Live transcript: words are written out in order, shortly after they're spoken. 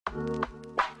My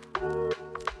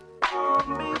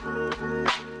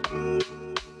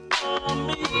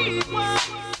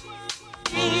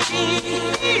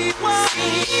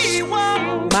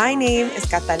name is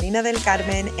Catalina del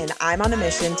Carmen, and I'm on a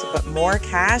mission to put more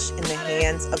cash in the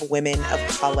hands of women of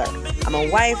color. I'm a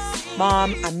wife,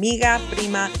 mom, amiga,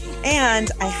 prima,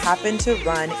 and I happen to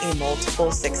run a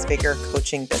multiple six-figure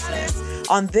coaching business.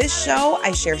 On this show,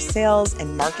 I share sales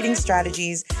and marketing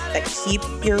strategies that keep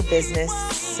your business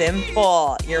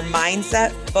simple, your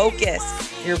mindset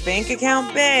focused, your bank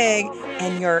account big,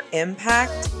 and your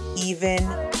impact even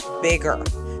bigger.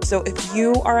 So if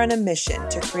you are on a mission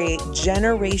to create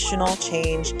generational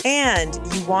change and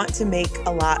you want to make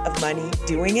a lot of money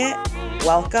doing it,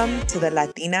 welcome to the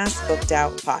Latinas Booked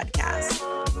Out podcast.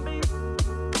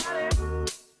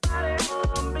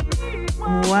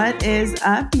 What is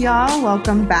up, y'all?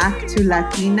 Welcome back to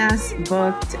Latinas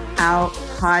Booked Out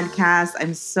podcast.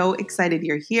 I'm so excited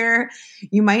you're here.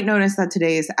 You might notice that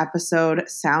today's episode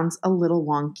sounds a little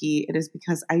wonky. It is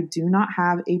because I do not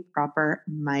have a proper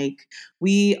mic.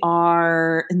 We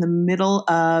are in the middle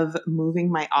of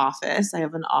moving my office. I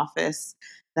have an office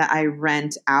that I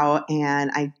rent out, and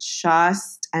I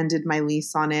just ended my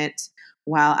lease on it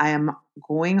while I am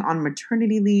going on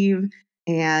maternity leave.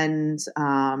 And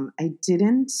I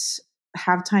didn't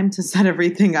have time to set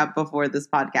everything up before this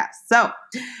podcast. So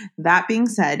that being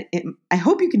said, I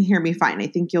hope you can hear me fine. I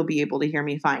think you'll be able to hear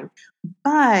me fine.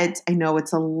 But I know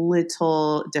it's a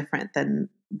little different than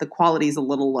the quality is a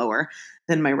little lower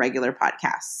than my regular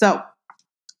podcast. So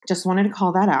just wanted to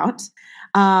call that out.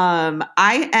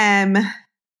 I am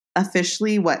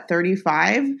officially,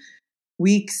 35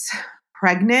 weeks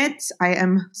pregnant. I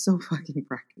am so fucking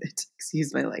pregnant.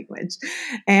 Excuse my language.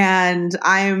 And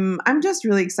I'm just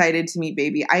really excited to meet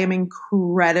baby. I am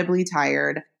incredibly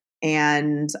tired,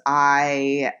 and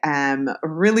I am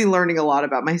really learning a lot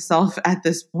about myself at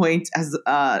this point as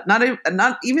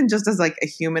not even just as like a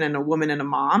human and a woman and a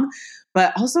mom,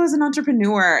 but also as an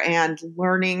entrepreneur and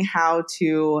learning how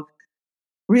to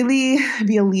really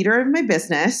be a leader of my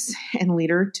business and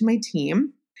leader to my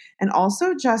team. And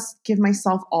also just give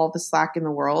myself all the slack in the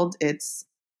world. It's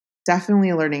definitely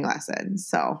a learning lesson.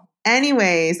 So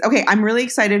anyways, okay, I'm really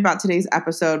excited about today's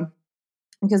episode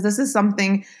because this is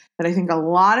something that I think a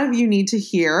lot of you need to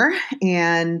hear.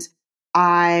 And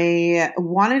I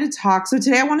wanted to talk. So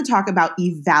today I want to talk about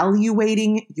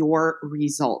evaluating your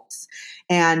results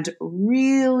and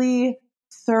really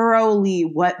thoroughly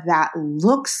what that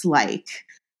looks like.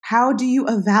 How do you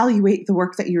evaluate the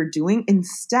work that you're doing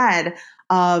instead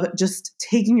of just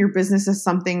taking your business as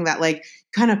something that like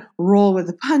kind of roll with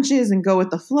the punches and go with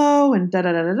the flow and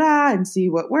da-da-da-da-da and see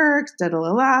what works,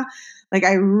 da-da-la-la. Like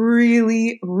I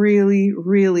really, really,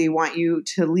 really want you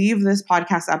to leave this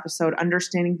podcast episode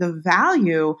understanding the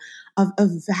value of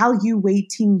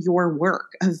evaluating your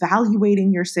work,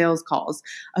 evaluating your sales calls,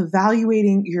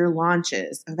 evaluating your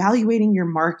launches, evaluating your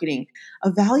marketing,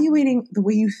 evaluating the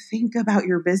way you think about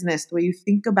your business, the way you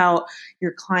think about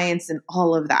your clients and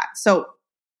all of that. So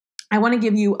I want to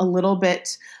give you a little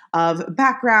bit of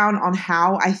background on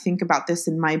how I think about this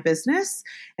in my business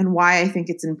and why I think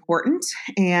it's important,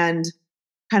 and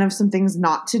kind of some things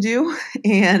not to do,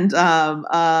 and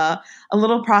a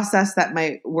little process that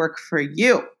might work for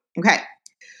you. Okay.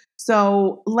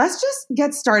 So let's just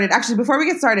get started. Actually, before we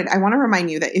get started, I want to remind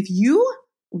you that if you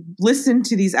listen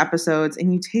to these episodes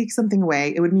and you take something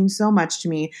away, it would mean so much to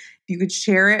me if you could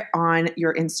share it on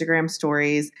your Instagram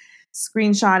stories,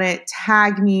 screenshot it,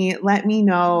 tag me, let me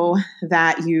know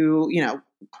that you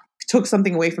took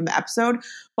something away from the episode,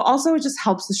 but also it just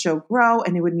helps the show grow,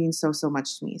 and it would mean so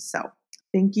much to me. So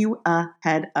thank you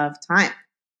ahead of time.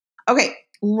 Okay,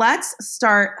 let's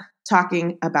start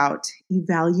talking about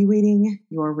evaluating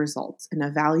your results and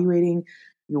evaluating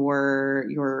your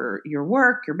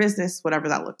work, your business, whatever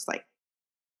that looks like.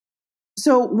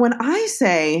 So when I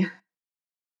say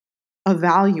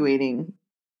evaluating,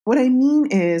 what I mean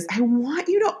is I want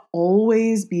you to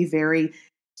always be very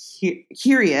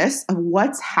curious of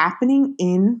what's happening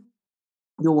in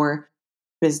your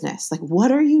business. Like,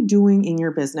 what are you doing in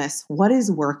your business? What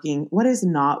is working? What is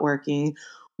not working?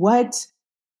 What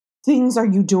things are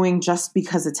you doing just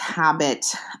because it's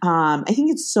habit? I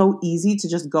think it's so easy to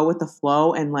just go with the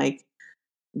flow, and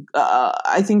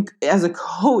I think as a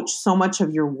coach, so much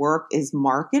of your work is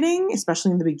marketing,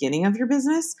 especially in the beginning of your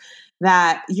business,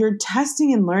 that you're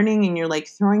testing and learning, and you're like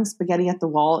throwing spaghetti at the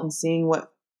wall and seeing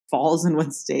what falls and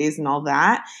what stays and all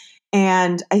that.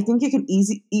 And I think you could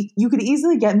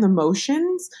easily get in the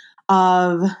motions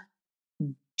of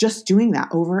just doing that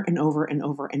over and over and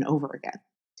over and over again.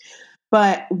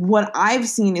 But what I've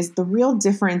seen is the real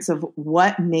difference of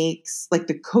what makes like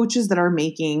the coaches that are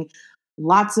making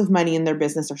lots of money in their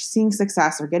business, are seeing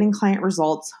success, or getting client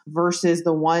results versus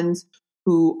the ones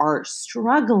who are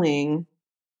struggling.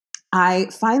 I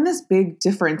find this big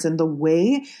difference in the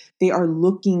way they are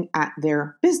looking at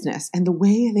their business and the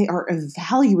way they are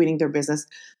evaluating their business,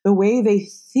 the way they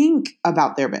think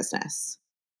about their business.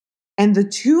 And the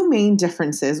two main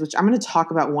differences, which I'm going to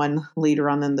talk about one later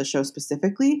on in the show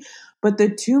specifically, but the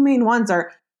two main ones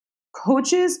are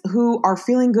coaches who are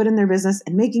feeling good in their business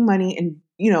and making money and,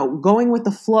 going with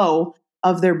the flow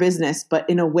of their business, but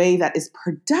in a way that is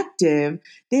productive.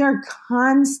 They are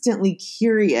constantly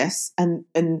curious and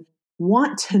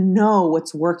want to know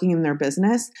what's working in their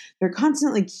business. They're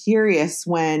constantly curious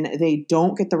when they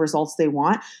don't get the results they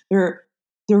want.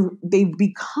 They've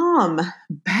become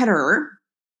better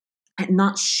at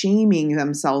not shaming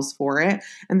themselves for it.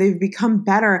 And they've become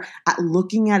better at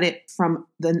looking at it from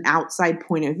an outside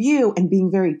point of view and being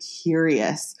very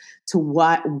curious to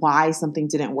why something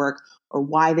didn't work or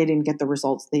why they didn't get the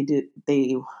results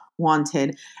they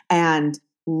wanted, and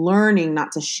learning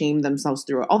not to shame themselves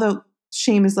through it. Although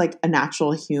shame is like a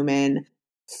natural human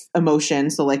emotion.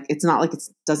 So like, it's not like it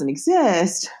doesn't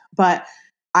exist, but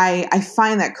I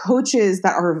find that coaches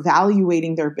that are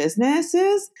evaluating their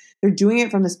businesses, they're doing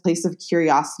it from this place of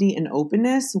curiosity and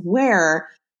openness, where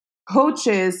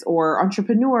coaches or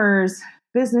entrepreneurs,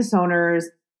 business owners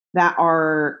that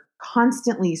are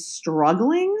constantly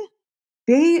struggling,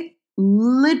 they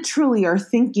literally are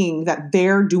thinking that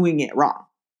they're doing it wrong.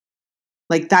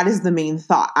 Like, that is the main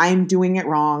thought. I'm doing it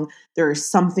wrong. There is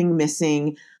something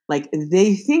missing. Like,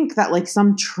 they think that like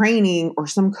some training or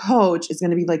some coach is going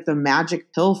to be like the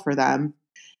magic pill for them.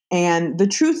 And the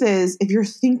truth is, if you're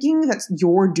thinking that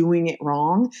you're doing it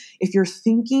wrong, if you're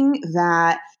thinking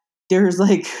that there's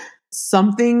like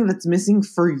something that's missing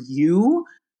for you,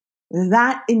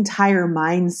 that entire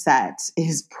mindset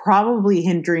is probably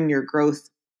hindering your growth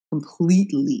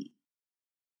completely.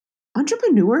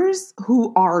 Entrepreneurs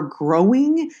who are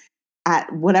growing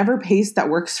at whatever pace that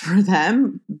works for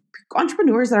them,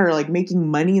 entrepreneurs that are like making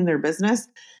money in their business,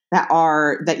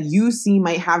 that you see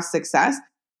might have success,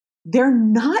 they're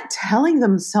not telling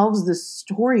themselves this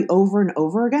story over and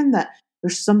over again that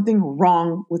there's something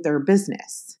wrong with their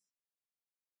business.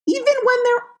 Even when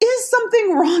there is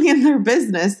something wrong in their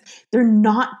business, they're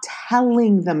not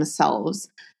telling themselves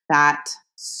that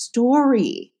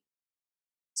story.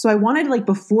 So I wanted, like,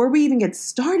 before we even get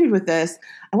started with this,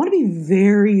 I want to be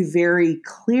very, very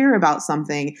clear about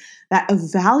something, that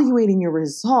evaluating your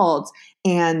results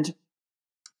and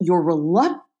your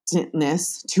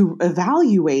reluctantness to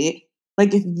evaluate,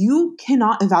 like, if you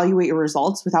cannot evaluate your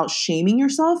results without shaming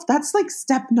yourself, that's like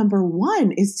step number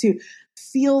one, is to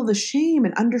feel the shame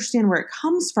and understand where it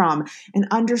comes from and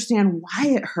understand why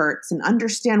it hurts and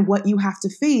understand what you have to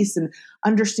face and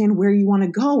understand where you want to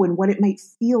go and what it might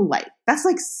feel like. That's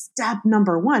like step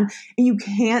number one. And you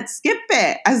can't skip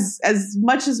it as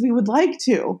much as we would like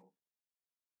to.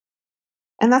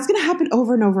 And that's going to happen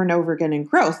over and over and over again in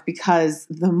growth, because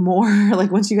the more,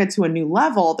 like, once you get to a new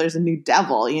level, there's a new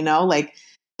devil, like,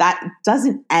 that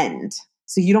doesn't end.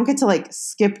 So you don't get to like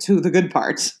skip to the good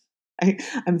part.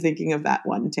 I'm thinking of that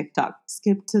one TikTok,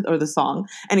 or the song.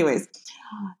 Anyways,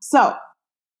 so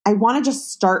I want to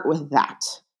just start with that.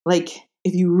 Like,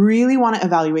 if you really want to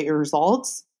evaluate your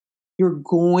results, you're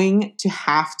going to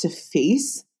have to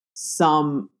face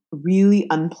some really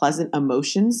unpleasant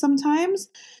emotions sometimes,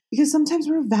 because sometimes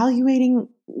we're evaluating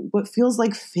what feels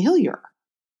like failure.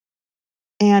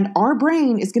 And our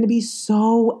brain is going to be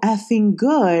so effing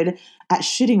good at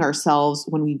shitting ourselves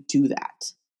when we do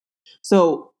that.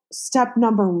 So step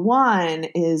number one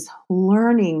is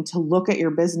learning to look at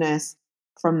your business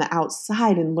from the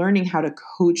outside and learning how to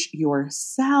coach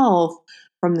yourself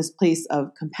from this place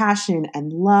of compassion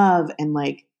and love and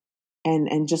like,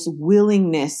 and just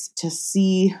willingness to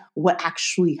see what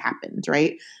actually happened,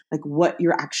 right? Like what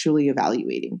you're actually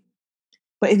evaluating.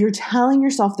 But if you're telling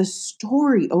yourself the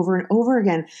story over and over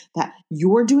again that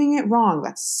you're doing it wrong,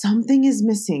 that something is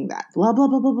missing, that blah, blah,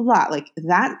 blah, blah, blah, blah, like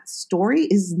that story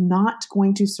is not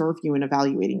going to serve you in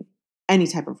evaluating any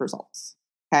type of results.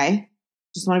 Okay?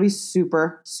 Just want to be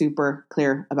super, super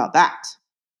clear about that.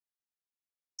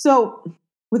 So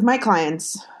with my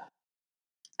clients,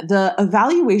 the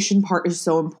evaluation part is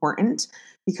so important,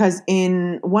 because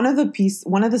in one of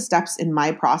the steps in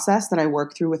my process that I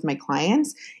work through with my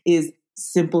clients is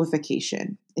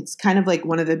simplification. It's kind of like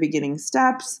one of the beginning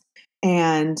steps,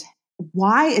 and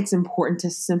why it's important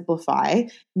to simplify and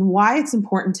why it's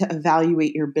important to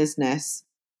evaluate your business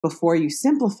before you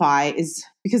simplify is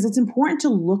because it's important to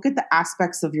look at the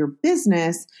aspects of your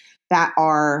business that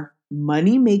are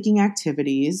money-making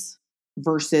activities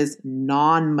versus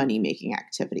non-money making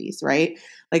activities, right?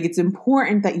 Like it's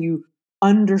important that you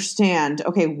understand,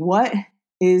 okay, what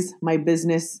is my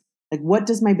business? Like what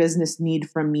does my business need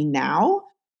from me now?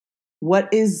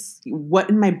 What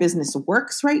in my business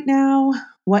works right now?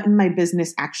 What in my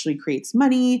business actually creates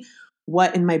money?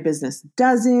 What in my business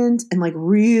doesn't? And like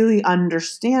really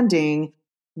understanding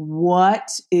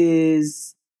what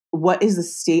is the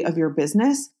state of your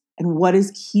business and what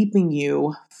is keeping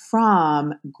you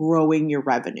from growing your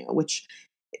revenue, which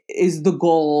is the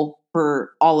goal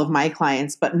for all of my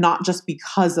clients, but not just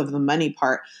because of the money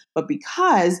part, but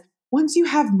because once you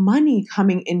have money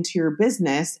coming into your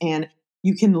business and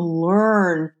you can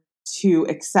learn to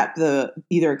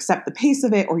either accept the pace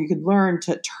of it, or you could learn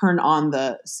to turn on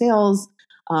the sales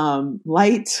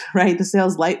light, right? The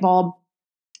sales light bulb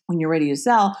when you're ready to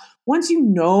sell. Once you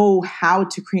know how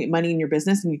to create money in your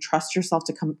business and you trust yourself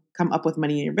to come up with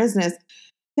money in your business,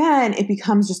 then it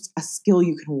becomes just a skill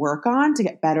you can work on to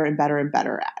get better and better and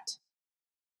better at.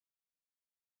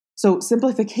 So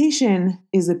simplification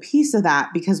is a piece of that,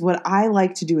 because what I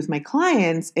like to do with my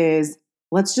clients is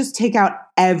let's just take out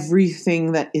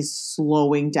everything that is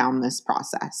slowing down this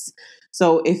process.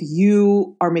 So if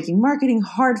you are making marketing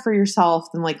hard for yourself,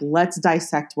 then like let's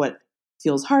dissect what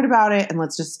feels hard about it and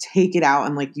let's just take it out,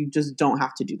 and like you just don't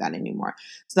have to do that anymore.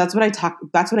 So that's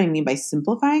what I mean by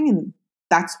simplifying, and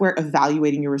that's where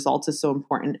evaluating your results is so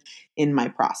important in my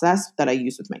process that I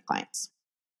use with my clients.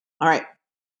 All right.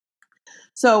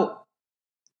 So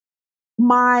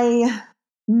my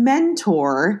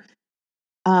mentor,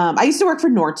 I used to work for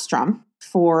Nordstrom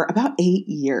for about 8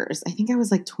 years. I think I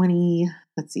was like 20.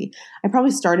 Let's see. I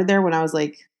probably started there when I was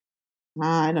like,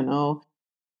 I don't know,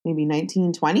 maybe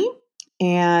 19, 20.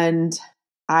 And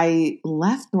I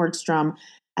left Nordstrom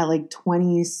at like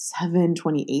 27,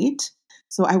 28.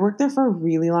 So I worked there for a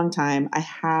really long time. I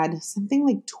had something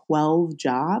like 12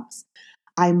 jobs.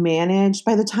 By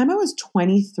the time I was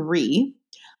 23,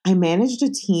 I managed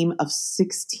a team of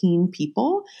 16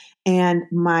 people, and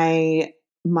my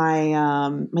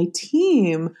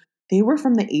team, they were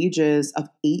from the ages of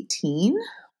 18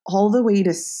 all the way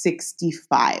to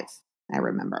 65, I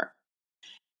remember.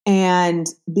 And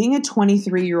being a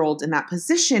 23-year-old in that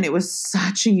position, it was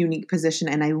such a unique position,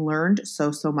 and I learned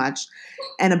so much.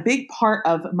 And a big part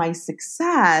of my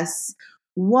success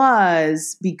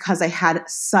was because I had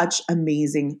such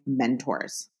amazing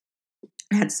mentors.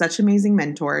 And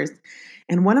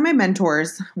one of my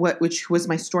mentors, which was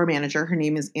my store manager, her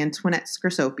name is Antoinette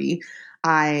Scrisopi.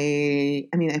 I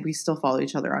mean, we still follow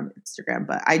each other on Instagram,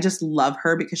 but I just love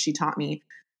her because she taught me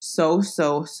so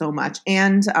much.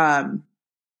 And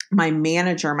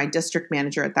my district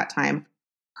manager at that time,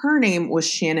 her name was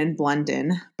Shannon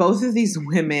Blunden. Both of these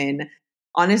women,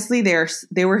 honestly,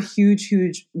 they were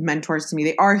huge mentors to me.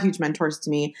 They are huge mentors to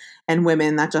me, and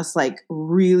women that just like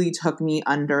really took me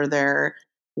under their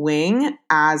wing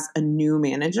as a new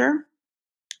manager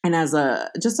and as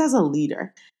a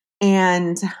leader.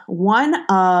 And one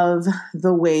of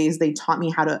the ways they taught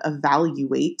me how to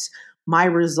evaluate my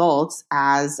results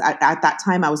at that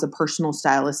time, I was a personal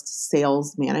stylist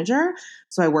sales manager.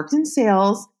 So I worked in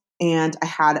sales, and I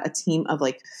had a team of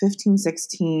like 15,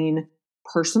 16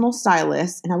 personal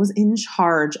stylists, and I was in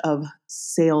charge of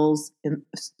sales and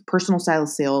personal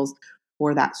stylist sales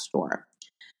for that store.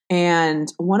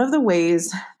 And one of the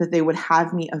ways that they would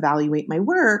have me evaluate my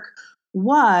work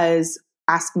was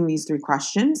asking these 3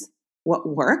 questions: what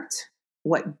worked,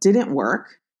 what didn't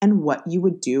work, and what you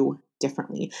would do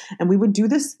differently. And we would do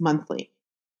this monthly.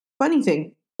 Funny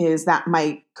thing is that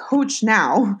my coach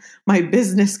now, my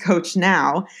business coach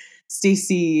now,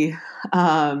 Stacy,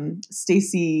 oh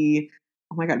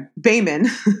my God, Bayman,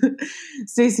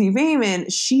 Stacy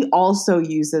Bayman, she also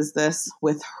uses this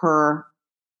with her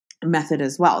method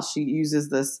as well. She uses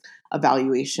this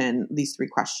evaluation, these 3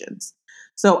 questions.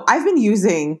 So I've been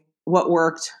using what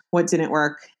worked, what didn't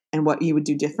work, and what you would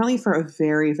do differently for a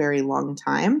very, very long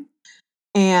time.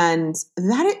 And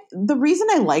the reason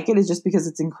I like it is just because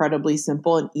it's incredibly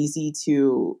simple and easy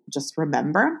to just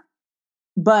remember.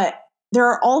 But there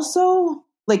are also,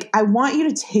 like, I want you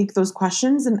to take those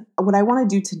questions, and what I want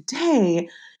to do today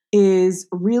is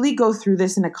really go through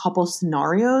this in a couple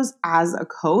scenarios as a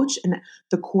coach and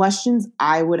the questions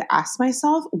I would ask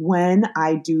myself when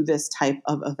I do this type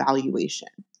of evaluation.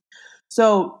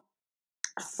 So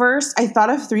first, I thought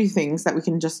of 3 things that we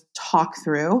can just talk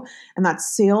through, and that's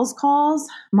sales calls,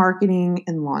 marketing,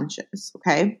 and launches,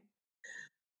 okay?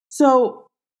 So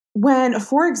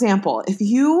for example, if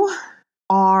you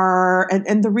are,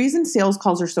 and the reason sales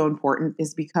calls are so important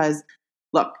is because,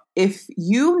 look, if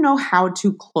you know how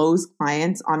to close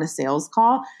clients on a sales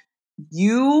call,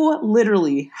 you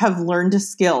literally have learned a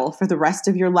skill for the rest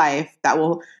of your life that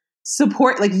will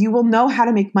support, like you will know how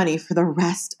to make money for the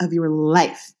rest of your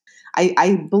life.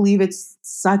 I believe it's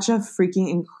such a freaking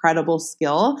incredible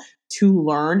skill to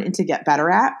learn and to get better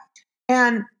at.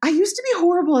 And I used to be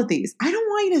horrible at these. I don't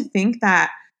want you to think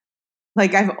that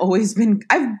like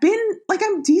I've been like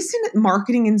I'm decent at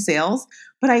marketing and sales,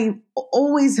 but I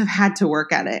always have had to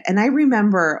work at it. And I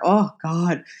remember, oh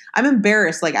God, I'm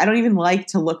embarrassed. Like I don't even like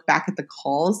to look back at the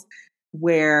calls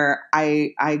where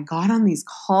I got on these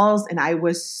calls and I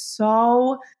was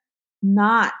so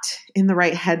not in the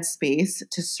right headspace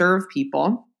to serve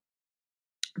people.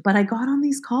 But I got on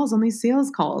these calls, on these sales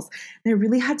calls, and I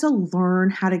really had to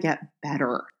learn how to get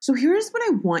better. So here's what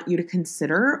I want you to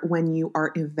consider when you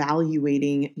are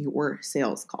evaluating your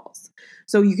sales calls.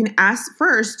 So you can ask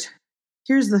first,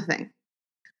 here's the thing.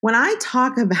 When I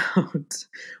talk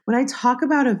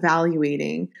about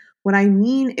evaluating, what I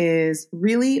mean is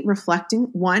really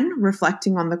reflecting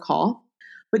on the call,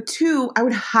 but two, I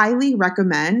would highly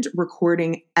recommend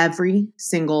recording every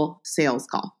single sales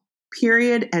call.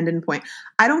 Period, end and point.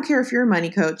 I don't care if you're a money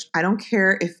coach. I don't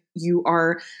care if you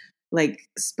are like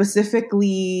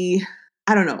specifically,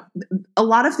 I don't know. A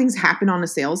lot of things happen on a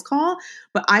sales call,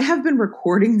 but I have been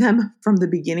recording them from the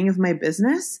beginning of my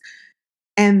business.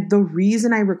 And the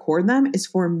reason I record them is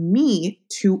for me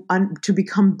to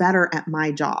become better at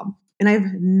my job. And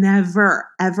I've never,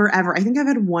 ever, ever, I think I've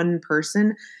had one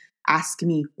person ask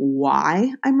me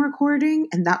why I'm recording,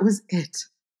 and that was it.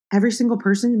 Every single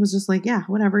person was just like, yeah,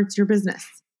 whatever, it's your business.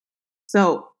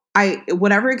 So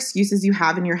whatever excuses you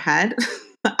have in your head,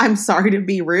 I'm sorry to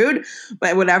be rude,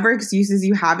 but whatever excuses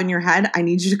you have in your head, I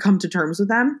need you to come to terms with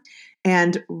them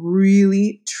and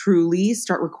really, truly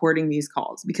start recording these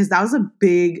calls, because that was a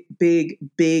big, big,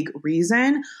 big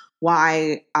reason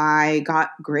why I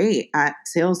got great at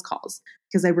sales calls,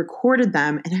 because I recorded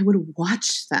them and I would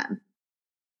watch them.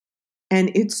 And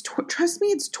trust me,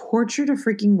 it's torture to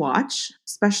freaking watch,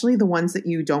 especially the ones that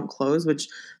you don't close, which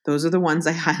those are the ones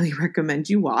I highly recommend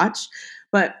you watch.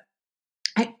 But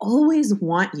I always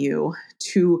want you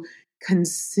to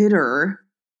consider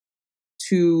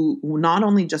to not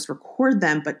only just record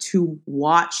them, but to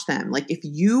watch them. Like if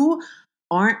you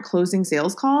aren't closing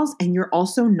sales calls and you're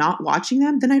also not watching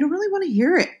them, then I don't really want to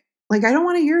hear it. Like I don't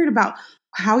want to hear it about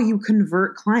how you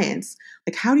convert clients.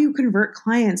 Like how do you convert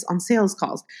clients on sales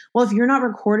calls? Well, if you're not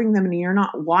recording them and you're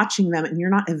not watching them and you're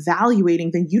not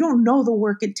evaluating, then you don't know the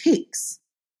work it takes.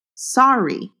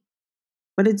 Sorry,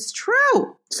 but it's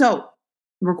true. So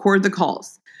record the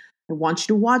calls. I want you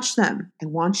to watch them. I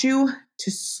want you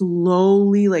to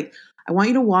slowly, I want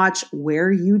you to watch where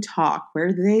you talk,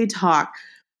 where they talk.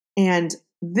 And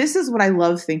this is what I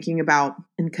love thinking about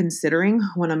and considering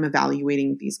when I'm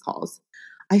evaluating these calls.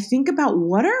 I think about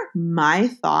what are my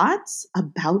thoughts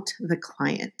about the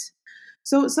client.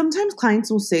 So sometimes clients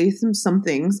will say some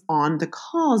things on the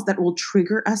calls that will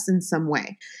trigger us in some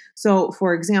way. So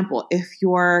for example, if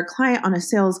your client on a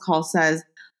sales call says,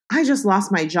 I just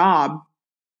lost my job,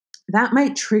 that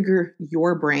might trigger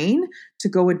your brain to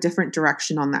go a different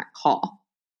direction on that call.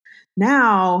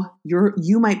 Now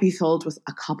you might be filled with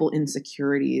a couple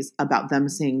insecurities about them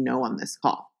saying no on this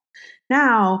call.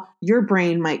 Now your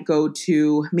brain might go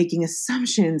to making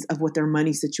assumptions of what their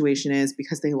money situation is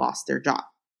because they lost their job.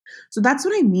 So that's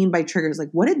what I mean by triggers.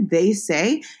 Like, what did they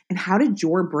say and how did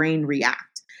your brain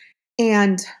react?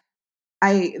 And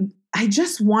I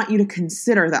just want you to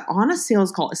consider that on a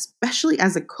sales call, especially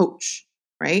as a coach,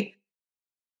 right?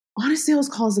 On a sales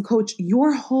call as a coach,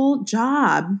 your whole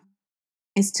job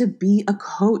is to be a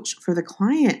coach for the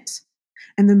client.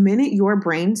 And the minute your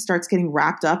brain starts getting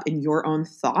wrapped up in your own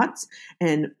thoughts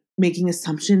and making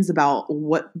assumptions about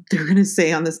what they're going to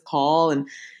say on this call and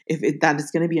that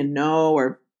it's going to be a no,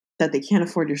 or that they can't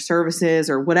afford your services,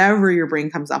 or whatever your brain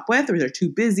comes up with, or they're too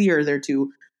busy, or they're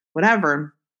too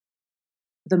whatever,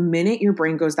 the minute your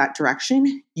brain goes that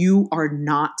direction, you are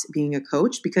not being a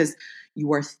coach, because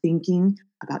you are thinking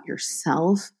about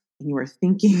yourself and you are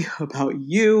thinking about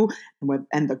you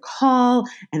and the call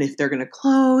and if they're going to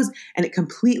close, and it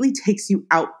completely takes you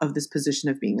out of this position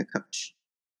of being a coach.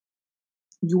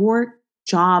 Your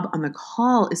job on the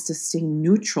call is to stay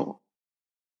neutral,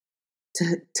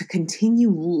 to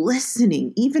continue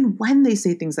listening, even when they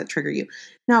say things that trigger you.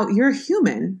 Now, you're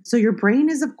human, so your brain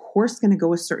is, of course, going to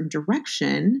go a certain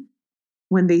direction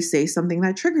when they say something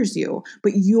that triggers you.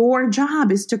 But your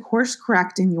job is to course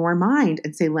correct in your mind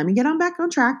and say, let me get back on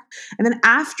track. And then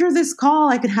after this call,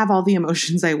 I can have all the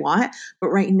emotions I want. But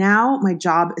right now, my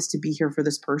job is to be here for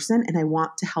this person. And I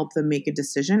want to help them make a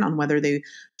decision on whether they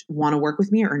want to work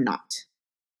with me or not?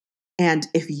 And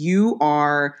if you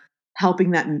are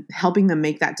helping them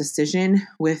make that decision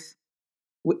with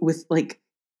like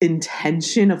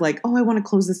intention of like, oh, I want to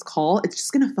close this call, it's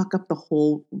just going to fuck up the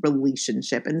whole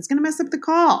relationship and it's going to mess up the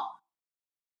call.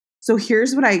 So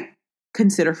here's what I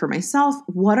consider for myself.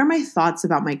 What are my thoughts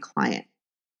about my client?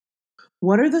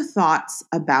 What are the thoughts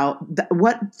about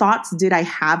what thoughts did I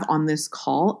have on this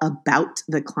call about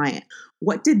the client?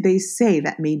 What did they say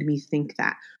that made me think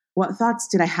that? What thoughts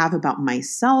did I have about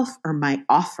myself or my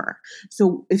offer?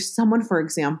 So if someone, for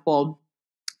example,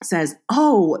 says,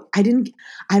 "Oh, I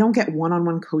don't get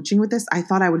one-on-one coaching with this. I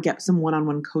thought I would get some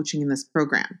one-on-one coaching in this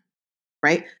program."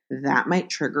 Right? That might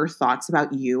trigger thoughts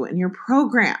about you and your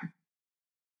program.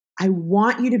 I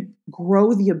want you to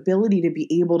grow the ability to be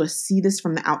able to see this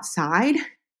from the outside.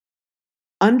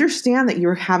 Understand that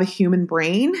you have a human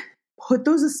brain. Put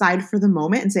those aside for the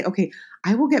moment and say, okay,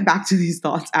 I will get back to these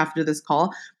thoughts after this call.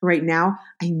 But right now,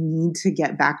 I need to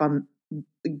get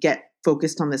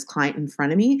focused on this client in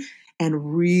front of me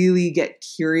and really get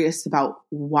curious about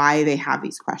why they have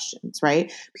these questions,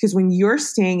 right? Because when you're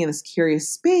staying in this curious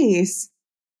space,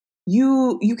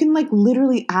 you can like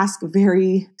literally ask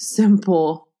very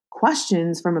simple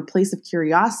questions from a place of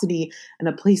curiosity and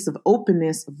a place of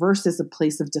openness versus a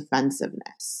place of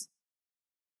defensiveness,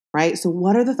 right? So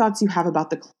what are the thoughts you have about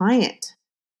the client?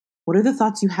 What are the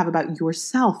thoughts you have about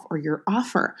yourself or your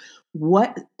offer?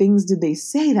 What things did they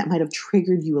say that might have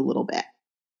triggered you a little bit?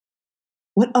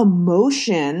 What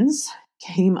emotions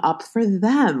came up for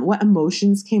them? What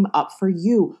emotions came up for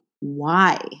you?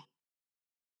 Why?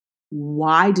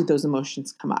 Why did those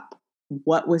emotions come up?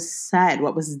 What was said?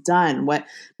 What was done? What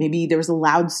maybe there was a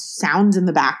loud sound in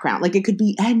the background. Like it could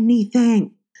be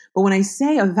anything. But when I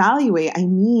say evaluate, I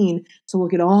mean to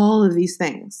look at all of these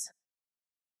things.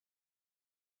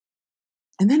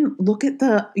 And then look at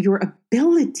your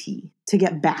ability to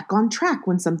get back on track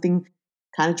when something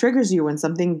kind of triggers you, when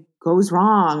something goes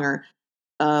wrong or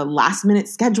a last minute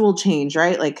schedule change,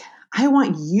 right? Like I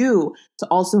want you to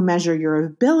also measure your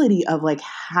ability of like,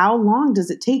 how long does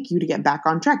it take you to get back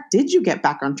on track? Did you get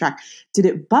back on track? Did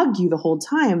it bug you the whole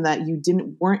time that you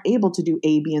weren't able to do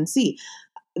A, B, and C?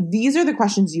 These are the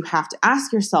questions you have to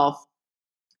ask yourself.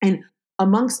 And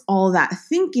amongst all that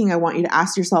thinking, I want you to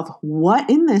ask yourself, what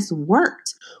in this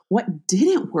worked? What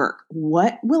didn't work?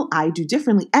 What will I do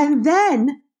differently? And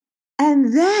then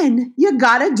you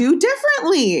gotta do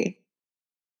differently.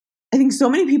 I think so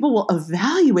many people will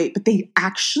evaluate, but they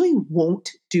actually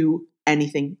won't do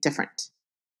anything different.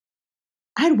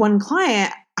 I had one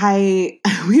client,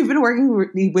 we've been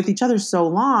working with each other so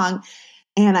long,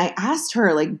 and I asked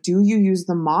her, like, do you use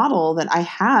the model that I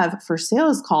have for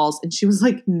sales calls? And she was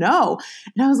like, no.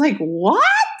 And I was like, what?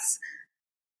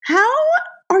 How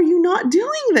are you not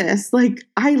doing this? Like,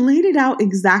 I laid it out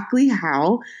exactly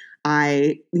how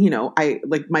I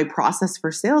like my process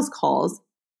for sales calls.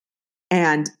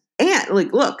 And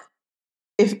like, look,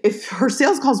 if her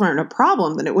sales calls weren't a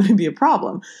problem, then it wouldn't be a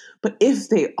problem. But if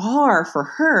they are for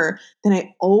her, then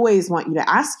I always want you to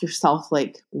ask yourself,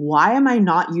 like, why am I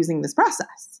not using this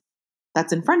process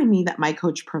that's in front of me that my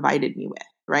coach provided me with,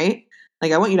 right?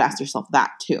 Like, I want you to ask yourself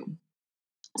that too.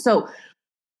 So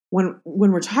when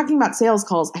we're talking about sales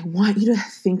calls, I want you to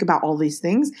think about all these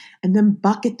things and then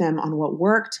bucket them on what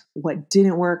worked, what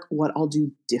didn't work, what I'll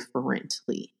do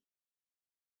differently.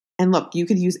 And look, you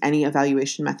could use any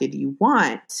evaluation method you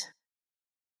want,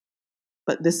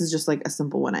 but this is just like a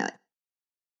simple one I like.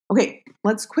 Okay,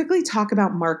 let's quickly talk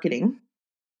about marketing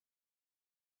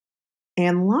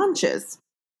and launches.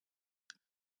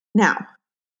 Now,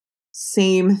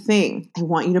 same thing. I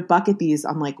want you to bucket these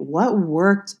on like what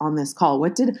worked on this call.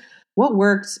 What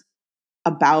worked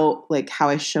about like how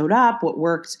I showed up, what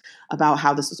worked about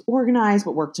how this was organized,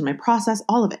 what worked in my process,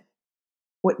 all of it.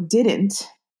 What didn't,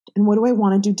 and what do I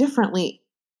want to do differently?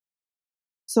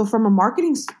 So from a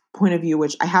marketing point of view,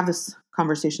 which I have this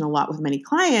conversation a lot with many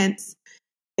clients,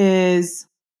 is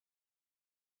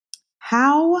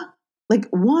how, like,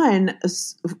 one,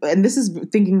 and this is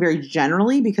thinking very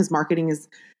generally because marketing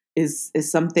is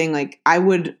something like I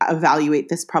would evaluate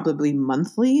this probably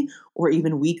monthly or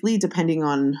even weekly, depending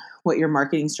on what your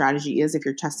marketing strategy is if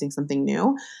you're testing something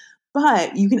new.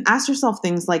 But you can ask yourself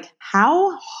things like,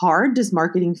 how hard does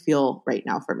marketing feel right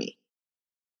now for me?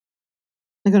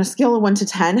 Like on a scale of 1 to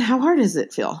 10, how hard does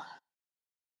it feel?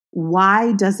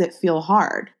 Why does it feel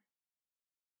hard?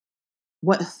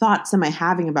 What thoughts am I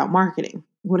having about marketing?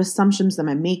 What assumptions am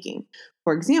I making?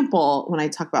 For example, when I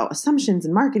talk about assumptions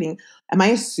in marketing, am I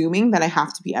assuming that I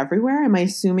have to be everywhere? Am I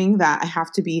assuming that I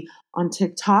have to be on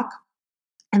TikTok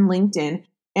and LinkedIn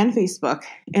and Facebook,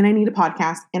 and I need a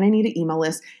podcast, and I need an email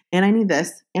list, and I need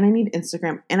this, and I need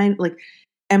Instagram, and I like,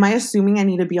 am I assuming I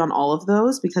need to be on all of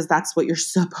those because that's what you're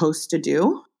supposed to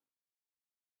do?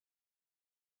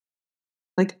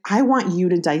 Like, I want you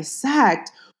to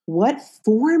dissect what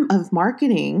form of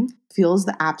marketing feels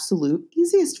the absolute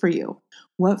easiest for you.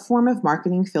 What form of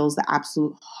marketing feels the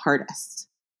absolute hardest?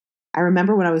 I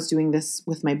remember when I was doing this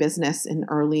with my business in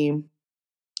early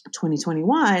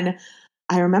 2021,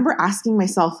 I remember asking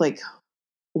myself, like,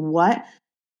 what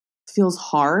feels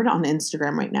hard on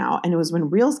Instagram right now? And it was when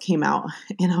Reels came out.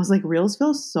 And I was like, Reels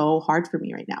feels so hard for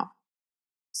me right now.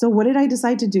 So what did I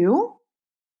decide to do?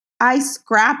 I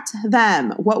scrapped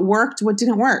them. What worked, what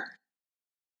didn't work.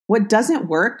 What doesn't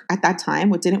work at that time,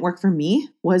 what didn't work for me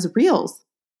was Reels.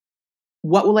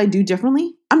 What will I do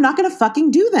differently? I'm not going to fucking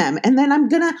do them. And then I'm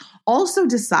going to also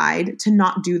decide to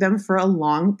not do them for a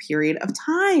long period of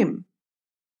time.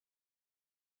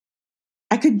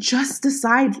 I could just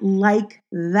decide like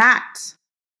that.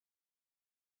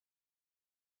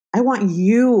 I want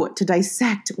you to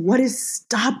dissect what is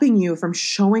stopping you from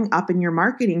showing up in your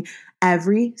marketing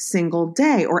every single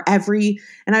day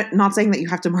and I'm not saying that you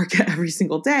have to market every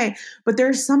single day, but there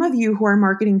are some of you who are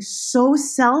marketing so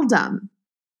seldom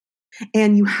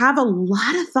and you have a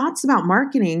lot of thoughts about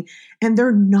marketing and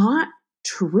they're not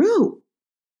true.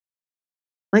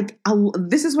 Like,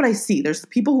 this is what I see. There's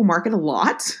people who market a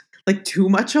lot, like too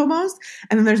much almost.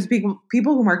 And then there's people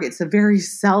who market so very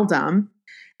seldom.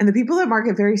 And the people that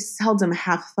market very seldom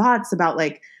have thoughts about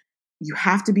like, you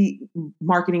have to be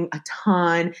marketing a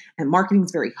ton and marketing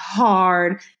is very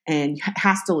hard and it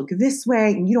has to look this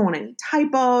way. And you don't want any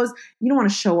typos. You don't want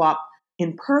to show up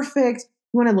imperfect.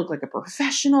 You want to look like a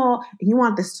professional and you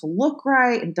want this to look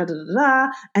right and da da da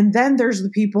da. And then there's the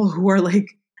people who are like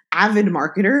avid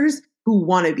marketers who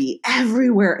want to be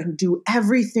everywhere and do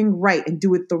everything right and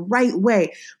do it the right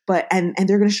way. But and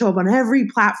they're going to show up on every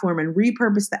platform and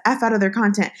repurpose the F out of their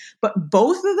content. But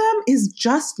both of them is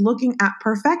just looking at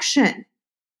perfection.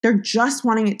 They're just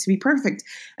wanting it to be perfect.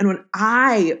 And what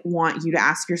I want you to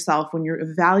ask yourself when you're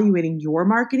evaluating your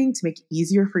marketing to make it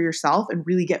easier for yourself and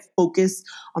really get focused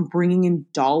on bringing in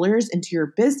dollars into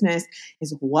your business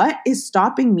is what is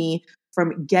stopping me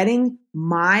from getting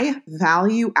my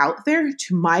value out there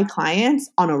to my clients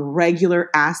on a regular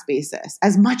ass basis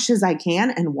as much as I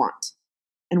can and want.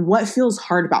 And what feels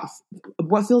hard about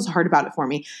it for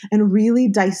me, and really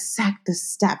dissect the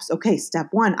steps. Okay, step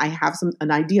 1, I have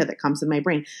an idea that comes in my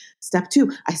brain. Step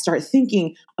 2, I start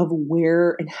thinking of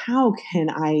where and how can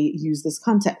I use this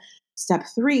content. Step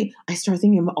 3, I start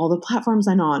thinking of all the platforms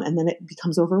I'm on, and then it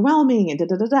becomes overwhelming and da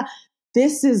da da da.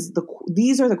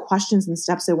 These are the questions and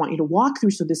steps I want you to walk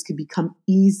through so this could become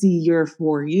easier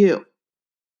for you.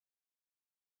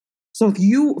 So if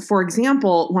you, for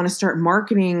example, want to start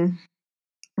marketing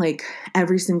like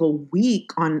every single week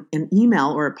on an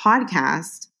email or a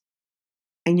podcast,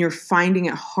 and you're finding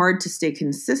it hard to stay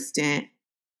consistent,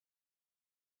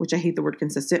 which I hate the word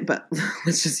consistent, but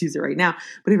let's just use it right now.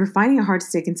 But if you're finding it hard to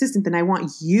stay consistent, then I want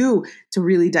you to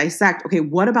really dissect, okay,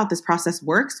 what about this process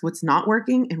works? What's not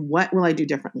working? And what will I do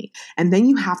differently? And then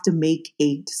you have to make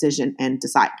a decision and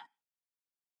decide.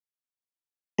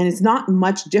 And it's not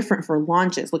much different for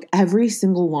launches. Look, every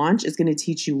single launch is going to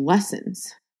teach you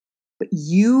lessons. But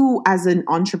you as an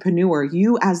entrepreneur,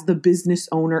 you as the business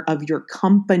owner of your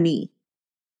company,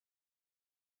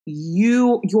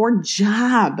 your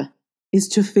job is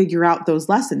to figure out those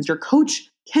lessons. Your coach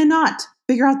cannot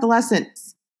figure out the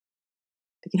lessons.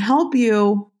 They can help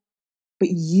you, but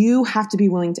you have to be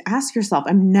willing to ask yourself.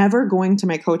 I'm never going to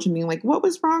my coach and being like, what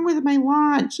was wrong with my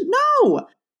launch? No,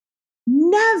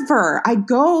 never. I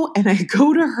go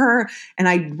to her and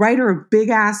I write her a big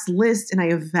ass list and I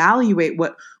evaluate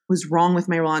what was wrong with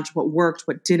my launch, what worked,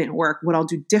 what didn't work, what I'll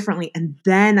do differently. And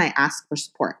then I ask for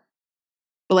support.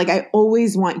 But like, I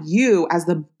always want you as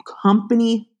the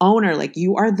company owner, like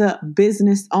you are the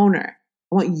business owner.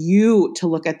 I want you to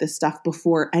look at this stuff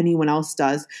before anyone else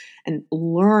does and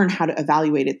learn how to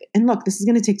evaluate it. And look, this is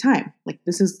going to take time. Like,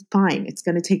 this is fine. It's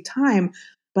going to take time.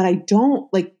 But I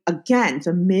don't like, again,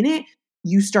 the minute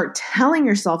you start telling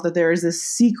yourself that there is this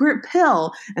secret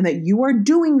pill and that you are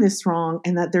doing this wrong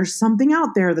and that there's something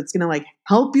out there that's going to like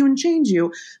help you and change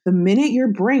you, the minute your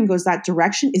brain goes that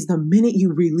direction is the minute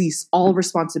you release all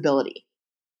responsibility.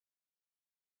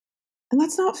 And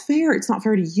that's not fair. It's not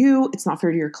fair to you. It's not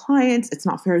fair to your clients. It's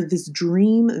not fair to this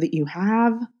dream that you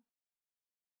have.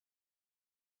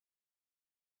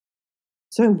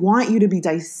 So I want you to be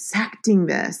dissecting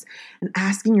this and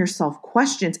asking yourself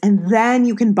questions, and then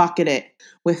you can bucket it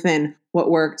within what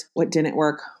worked, what didn't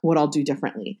work, what I'll do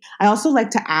differently. I also like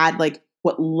to add like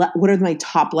what are my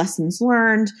top lessons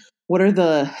learned? What are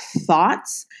the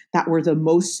thoughts that were the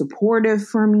most supportive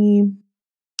for me?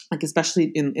 Like, especially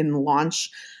in launch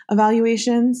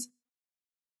evaluations.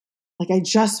 Like, I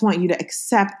just want you to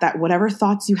accept that whatever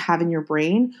thoughts you have in your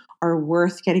brain are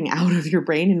worth getting out of your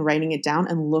brain and writing it down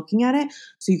and looking at it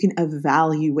so you can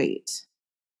evaluate.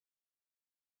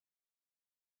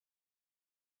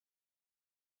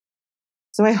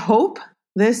 So I hope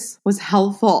this was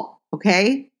helpful,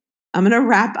 okay? I'm going to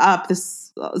wrap up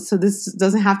this so this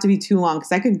doesn't have to be too long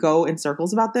because I could go in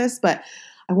circles about this, but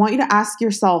I want you to ask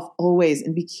yourself always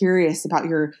and be curious about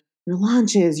your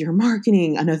launches, your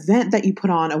marketing, an event that you put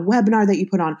on, a webinar that you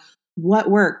put on. What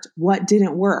worked? What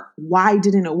didn't work? Why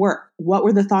didn't it work? What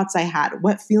were the thoughts I had?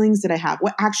 What feelings did I have?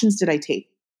 What actions did I take?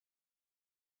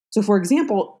 So for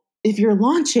example, if you're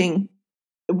launching,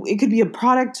 it could be a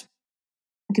product,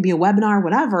 it could be a webinar,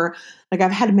 whatever. Like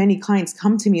I've had many clients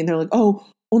come to me and they're like, oh,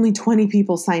 only 20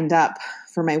 people signed up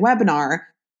for my webinar,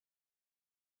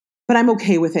 but I'm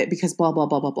okay with it because blah, blah,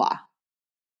 blah, blah, blah.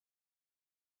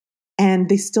 And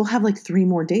they still have like 3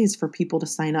 more days for people to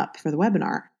sign up for the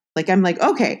webinar. Like, I'm like,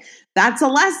 okay, that's a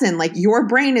lesson. Like your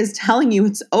brain is telling you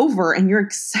it's over and you're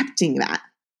accepting that.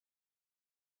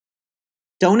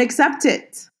 Don't accept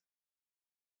it.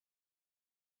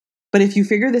 But if you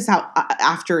figure this out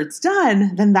after it's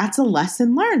done, then that's a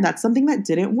lesson learned. That's something that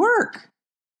didn't work.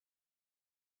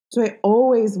 So I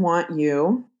always want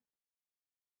you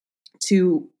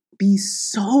to be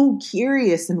so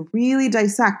curious and really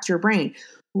dissect your brain.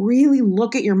 Really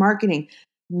look at your marketing.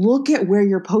 Look at where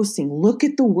you're posting. Look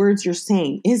at the words you're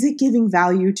saying. Is it giving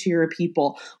value to your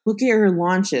people? Look at your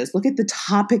launches. Look at the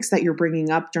topics that you're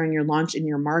bringing up during your launch in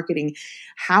your marketing.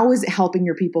 How is it helping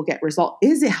your people get results?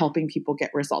 Is it helping people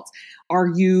get results? Are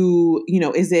you,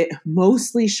 is it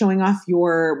mostly showing off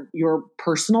your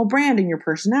personal brand and your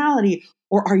personality?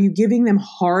 Or are you giving them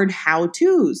hard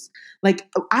how-tos? Like,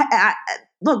 I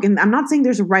look, and I'm not saying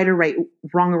there's a wrong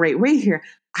or right way here.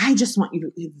 I just want you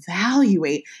to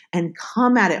evaluate and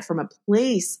come at it from a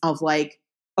place of like,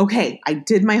 okay, I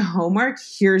did my homework.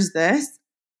 Here's this.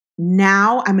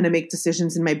 Now I'm going to make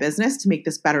decisions in my business to make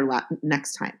this better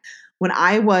next time. When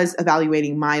I was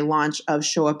evaluating my launch of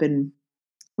Show Up and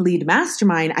Lead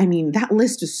Mastermind, I mean, that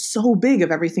list is so big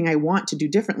of everything I want to do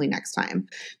differently next time.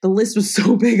 The list was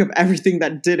so big of everything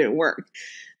that didn't work.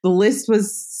 The list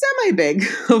was semi-big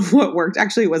of what worked.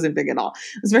 Actually, it wasn't big at all.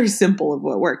 It was very simple of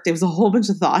what worked. It was a whole bunch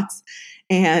of thoughts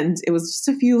and it was just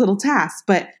a few little tasks.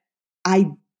 But I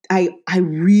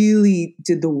really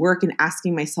did the work in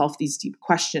asking myself these deep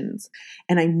questions.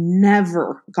 And I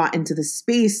never got into the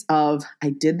space of, I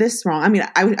did this wrong. I mean,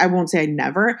 I won't say I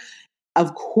never.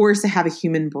 Of course, I have a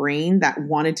human brain that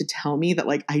wanted to tell me that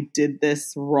like I did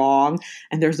this wrong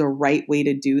and there's a right way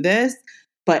to do this.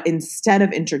 But instead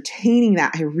of entertaining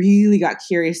that, I really got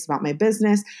curious about my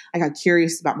business. I got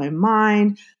curious about my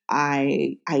mind.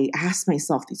 I asked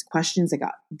myself these questions. I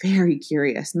got very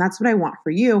curious. And that's what I want for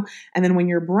you. And then when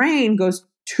your brain goes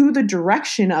to the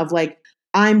direction of like,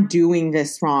 I'm doing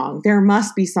this wrong, there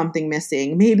must be something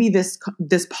missing. Maybe this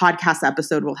podcast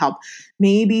episode will help.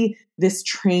 Maybe this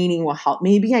training will help.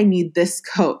 Maybe I need this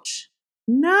coach.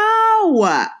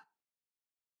 No.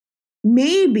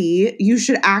 Maybe you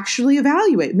should actually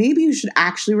evaluate. Maybe you should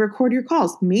actually record your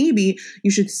calls. Maybe you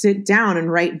should sit down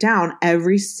and write down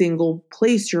every single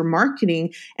place you're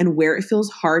marketing and where it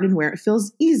feels hard and where it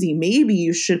feels easy. Maybe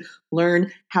you should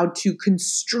learn how to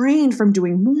constrain from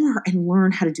doing more and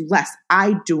learn how to do less.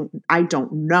 I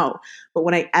don't know. But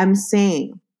what I am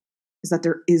saying is that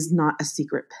there is not a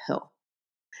secret pill.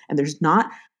 And there's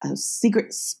not a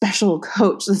secret special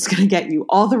coach that's going to get you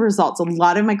all the results. A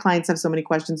lot of my clients have so many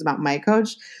questions about my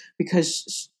coach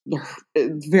because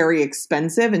it's very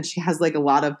expensive and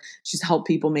she's helped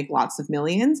people make lots of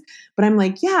millions. But I'm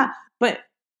like, yeah, but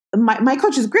my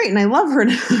coach is great and I love her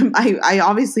and I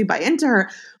obviously buy into her,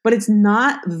 but it's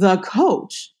not the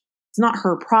coach. It's not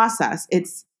her process.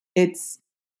 It's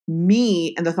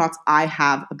me and the thoughts I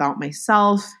have about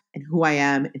myself and who I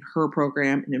am in her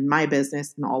program and in my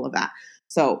business and all of that.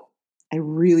 So I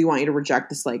really want you to reject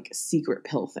this like secret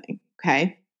pill thing.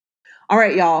 Okay. All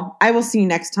right, y'all. I will see you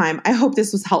next time. I hope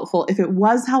this was helpful. If it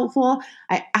was helpful,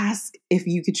 I ask if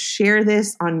you could share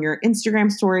this on your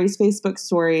Instagram stories, Facebook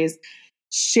stories,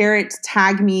 share it,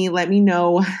 tag me, let me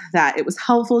know that it was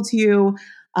helpful to you.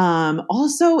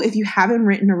 Also, if you haven't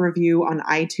written a review on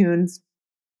iTunes,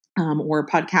 or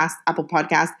Apple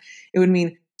Podcast, it would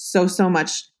mean so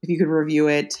much if you could review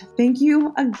it. Thank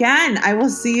you again. I will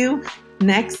see you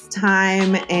next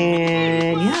time.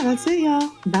 And yeah, that's it, y'all.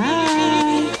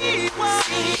 Bye.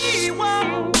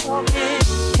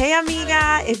 Hey,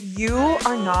 amiga. if you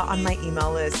are not on my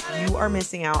email list, you are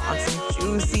missing out on some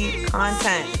juicy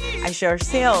content. I share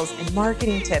sales and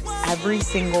marketing tips every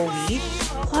single week.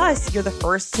 Plus, you're the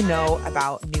first to know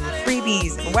about new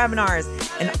freebies and webinars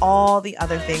and all the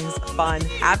other things fun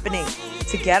happening.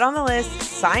 To get on the list,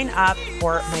 sign up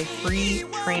for my free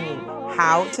training,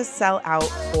 How to Sell Out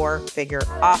 4-Figure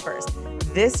Offers.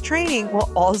 This training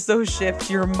will also shift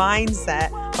your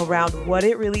mindset around what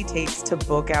it really takes to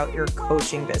book out your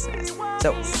coaching business.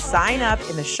 So sign up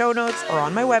in the show notes or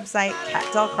on my website,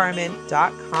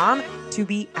 katdelcarmen.com, to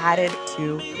be added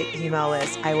to the email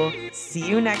list. I will see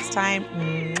you next time.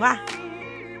 Mwah.